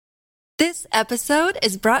This episode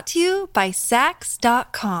is brought to you by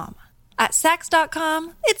Sax.com. At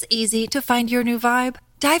Sax.com, it's easy to find your new vibe.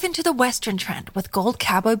 Dive into the Western trend with gold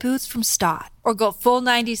cowboy boots from Stott, or go full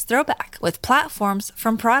 90s throwback with platforms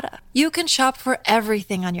from Prada. You can shop for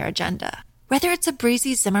everything on your agenda, whether it's a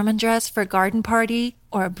breezy Zimmermann dress for a garden party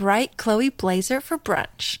or a bright Chloe blazer for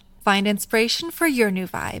brunch. Find inspiration for your new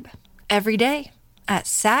vibe every day at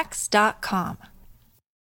Sax.com.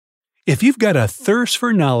 If you've got a thirst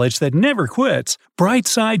for knowledge that never quits,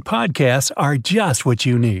 Brightside Podcasts are just what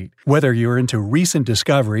you need. Whether you're into recent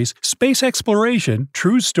discoveries, space exploration,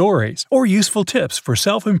 true stories, or useful tips for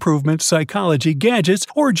self-improvement, psychology, gadgets,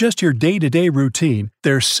 or just your day-to-day routine,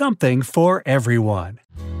 there's something for everyone.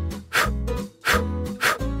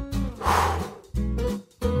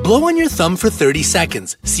 Blow on your thumb for 30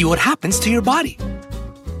 seconds. See what happens to your body.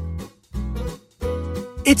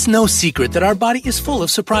 It's no secret that our body is full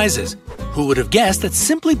of surprises. Who would have guessed that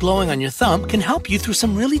simply blowing on your thumb can help you through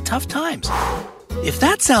some really tough times? If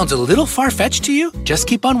that sounds a little far-fetched to you, just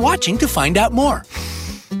keep on watching to find out more.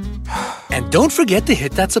 And don't forget to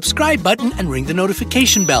hit that subscribe button and ring the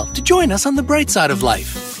notification bell to join us on the bright side of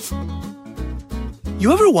life.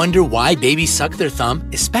 You ever wonder why babies suck their thumb,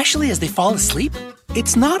 especially as they fall asleep?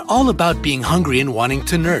 It's not all about being hungry and wanting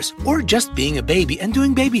to nurse, or just being a baby and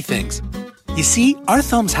doing baby things. You see, our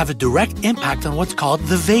thumbs have a direct impact on what's called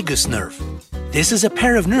the vagus nerve. This is a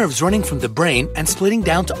pair of nerves running from the brain and splitting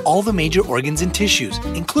down to all the major organs and tissues,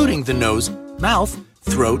 including the nose, mouth,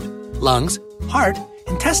 throat, lungs, heart,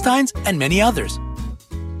 intestines, and many others.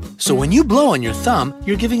 So when you blow on your thumb,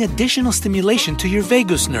 you're giving additional stimulation to your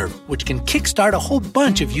vagus nerve, which can kickstart a whole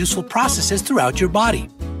bunch of useful processes throughout your body.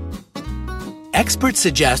 Experts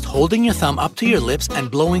suggest holding your thumb up to your lips and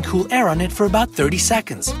blowing cool air on it for about 30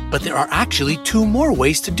 seconds, but there are actually 2 more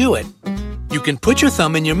ways to do it. You can put your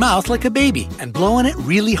thumb in your mouth like a baby and blow on it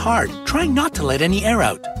really hard, trying not to let any air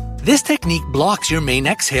out. This technique blocks your main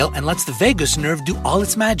exhale and lets the vagus nerve do all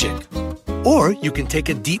its magic. Or you can take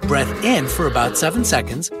a deep breath in for about 7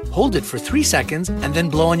 seconds, hold it for 3 seconds, and then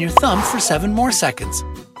blow on your thumb for 7 more seconds.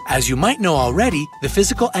 As you might know already, the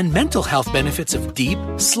physical and mental health benefits of deep,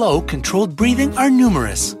 slow, controlled breathing are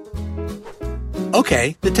numerous.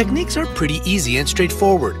 Okay, the techniques are pretty easy and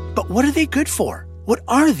straightforward, but what are they good for? What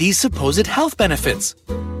are these supposed health benefits?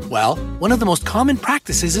 Well, one of the most common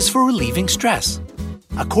practices is for relieving stress.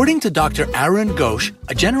 According to Dr. Arun Ghosh,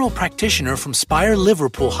 a general practitioner from Spire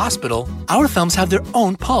Liverpool Hospital, our thumbs have their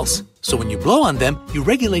own pulse. So when you blow on them, you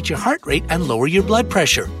regulate your heart rate and lower your blood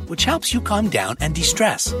pressure, which helps you calm down and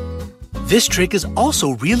de-stress. This trick is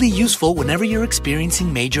also really useful whenever you're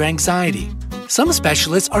experiencing major anxiety. Some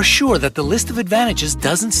specialists are sure that the list of advantages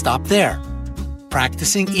doesn't stop there.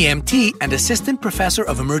 Practicing EMT and assistant professor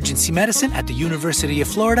of emergency medicine at the University of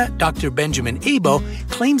Florida, Dr. Benjamin Abo,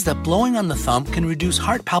 claims that blowing on the thumb can reduce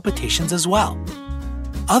heart palpitations as well.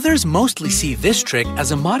 Others mostly see this trick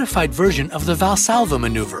as a modified version of the Valsalva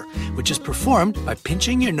maneuver, which is performed by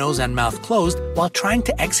pinching your nose and mouth closed while trying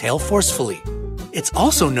to exhale forcefully. It's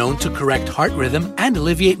also known to correct heart rhythm and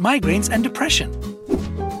alleviate migraines and depression.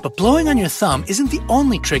 But blowing on your thumb isn't the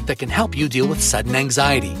only trick that can help you deal with sudden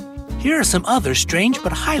anxiety. Here are some other strange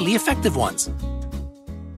but highly effective ones.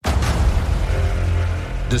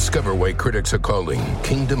 Discover why critics are calling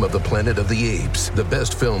Kingdom of the Planet of the Apes the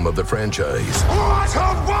best film of the franchise. What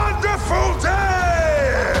a wonderful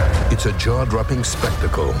day! It's a jaw-dropping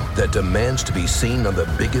spectacle that demands to be seen on the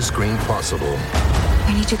biggest screen possible.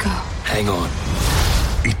 I need to go. Hang on.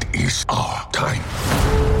 It is our time.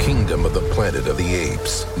 Kingdom of the Planet of the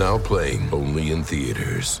Apes. Now playing only in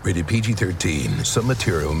theaters. Rated PG-13. Some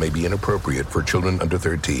material may be inappropriate for children under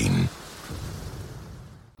 13.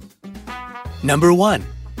 Number 1.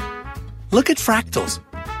 Look at fractals.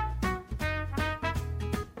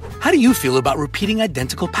 How do you feel about repeating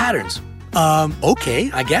identical patterns? Okay,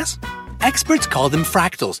 I guess. Experts call them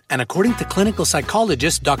fractals, and according to clinical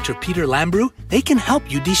psychologist Dr. Peter Lambrou, they can help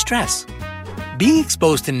you de-stress. Being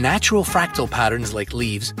exposed to natural fractal patterns like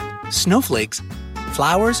leaves, snowflakes,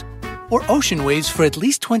 flowers, or ocean waves for at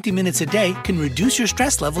least 20 minutes a day can reduce your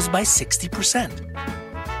stress levels by 60%.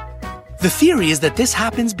 The theory is that this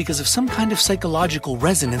happens because of some kind of psychological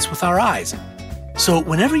resonance with our eyes. So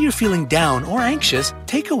whenever you're feeling down or anxious,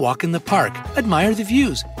 take a walk in the park, admire the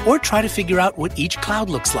views, or try to figure out what each cloud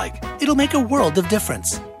looks like. It'll make a world of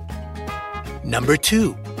difference. Number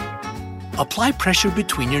 2. Apply pressure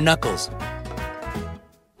between your knuckles.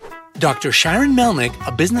 Dr. Sharon Melnick,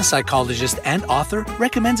 a business psychologist and author,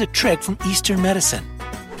 recommends a trick from Eastern medicine.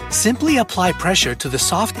 Simply apply pressure to the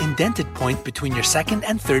soft indented point between your second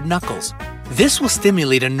and third knuckles. This will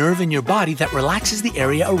stimulate a nerve in your body that relaxes the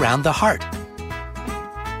area around the heart.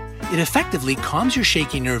 it effectively calms your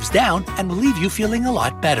shaky nerves down and will leave you feeling a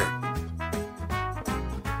lot better.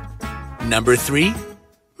 Number 3,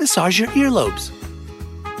 massage your earlobes.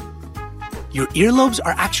 Your earlobes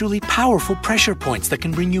are actually powerful pressure points that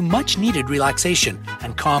can bring you much-needed relaxation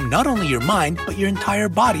and calm not only your mind, but your entire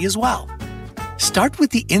body as well. Start with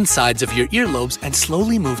the insides of your earlobes and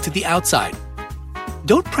slowly move to the outside.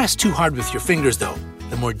 Don't press too hard with your fingers though.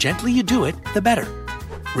 The more gently you do it, the better.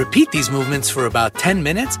 Repeat these movements for about 10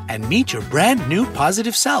 minutes and meet your brand new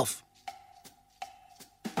positive self.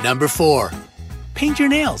 Number 4, paint your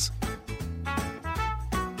nails.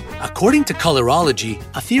 According to colorology,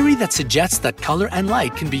 a theory that suggests that color and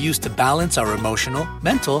light can be used to balance our emotional,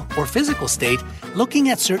 mental, or physical state, looking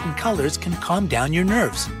at certain colors can calm down your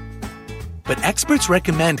nerves. But experts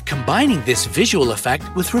recommend combining this visual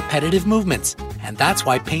effect with repetitive movements, and that's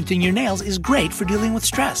why painting your nails is great for dealing with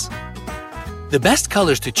stress. The best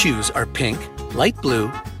colors to choose are pink, light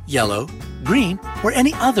blue, yellow, green, or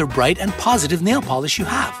any other bright and positive nail polish you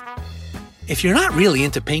have. If you're not really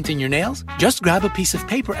into painting your nails, just grab a piece of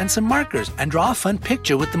paper and some markers and draw a fun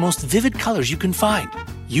picture with the most vivid colors you can find.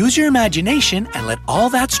 Use your imagination and let all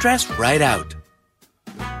that stress right out.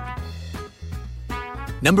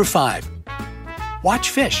 Number 5, watch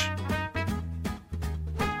fish.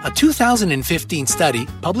 A 2015 study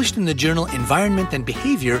published in the journal Environment and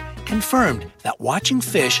Behavior confirmed that watching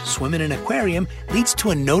fish swim in an aquarium leads to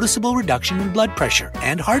a noticeable reduction in blood pressure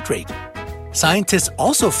and heart rate. Scientists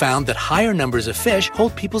also found that higher numbers of fish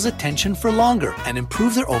hold people's attention for longer and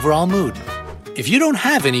improve their overall mood. If you don't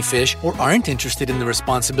have any fish or aren't interested in the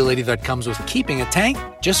responsibility that comes with keeping a tank,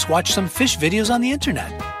 just watch some fish videos on the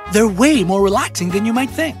internet. They're way more relaxing than you might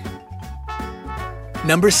think.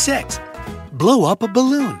 Number 6, blow up a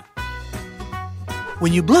balloon.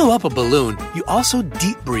 When you blow up a balloon, you also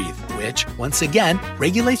deep breathe, which, once again,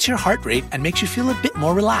 regulates your heart rate and makes you feel a bit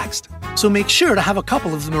more relaxed. So make sure to have a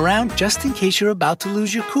couple of them around just in case you're about to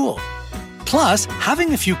lose your cool. Plus,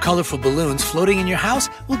 having a few colorful balloons floating in your house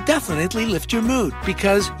will definitely lift your mood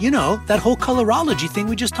because, that whole colorology thing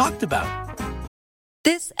we just talked about.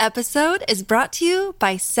 This episode is brought to you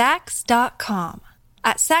by Sax.com.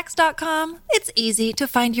 At Sax.com, it's easy to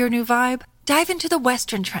find your new vibe. Dive into the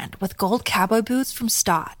Western trend with gold cowboy boots from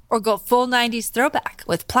Stott, or go full 90s throwback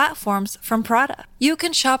with platforms from Prada. You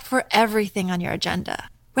can shop for everything on your agenda,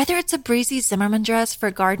 whether it's a breezy Zimmermann dress for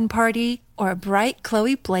a garden party or a bright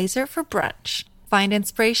Chloe blazer for brunch. Find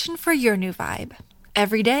inspiration for your new vibe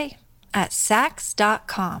every day at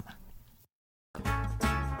Sax.com.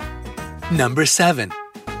 Number 7,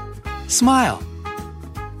 smile.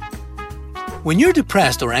 When you're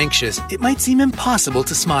depressed or anxious, it might seem impossible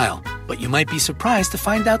to smile, but you might be surprised to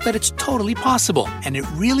find out that it's totally possible, and it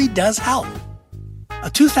really does help. A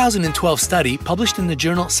 2012 study published in the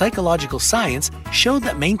journal Psychological Science showed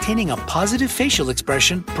that maintaining a positive facial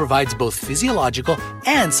expression provides both physiological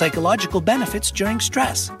and psychological benefits during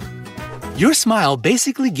stress. Your smile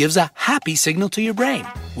basically gives a happy signal to your brain,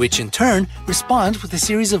 which in turn responds with a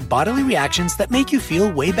series of bodily reactions that make you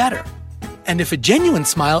feel way better. And if a genuine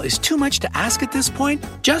smile is too much to ask at this point,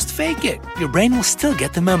 just fake it. Your brain will still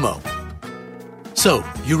get the memo. So,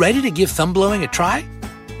 you ready to give thumb blowing a try?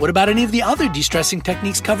 What about any of the other de-stressing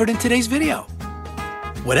techniques covered in today's video?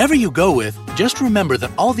 Whatever you go with, just remember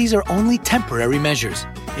that all these are only temporary measures.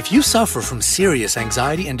 If you suffer from serious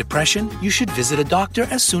anxiety and depression, you should visit a doctor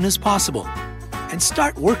as soon as possible and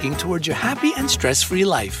start working towards your happy and stress-free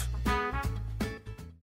life.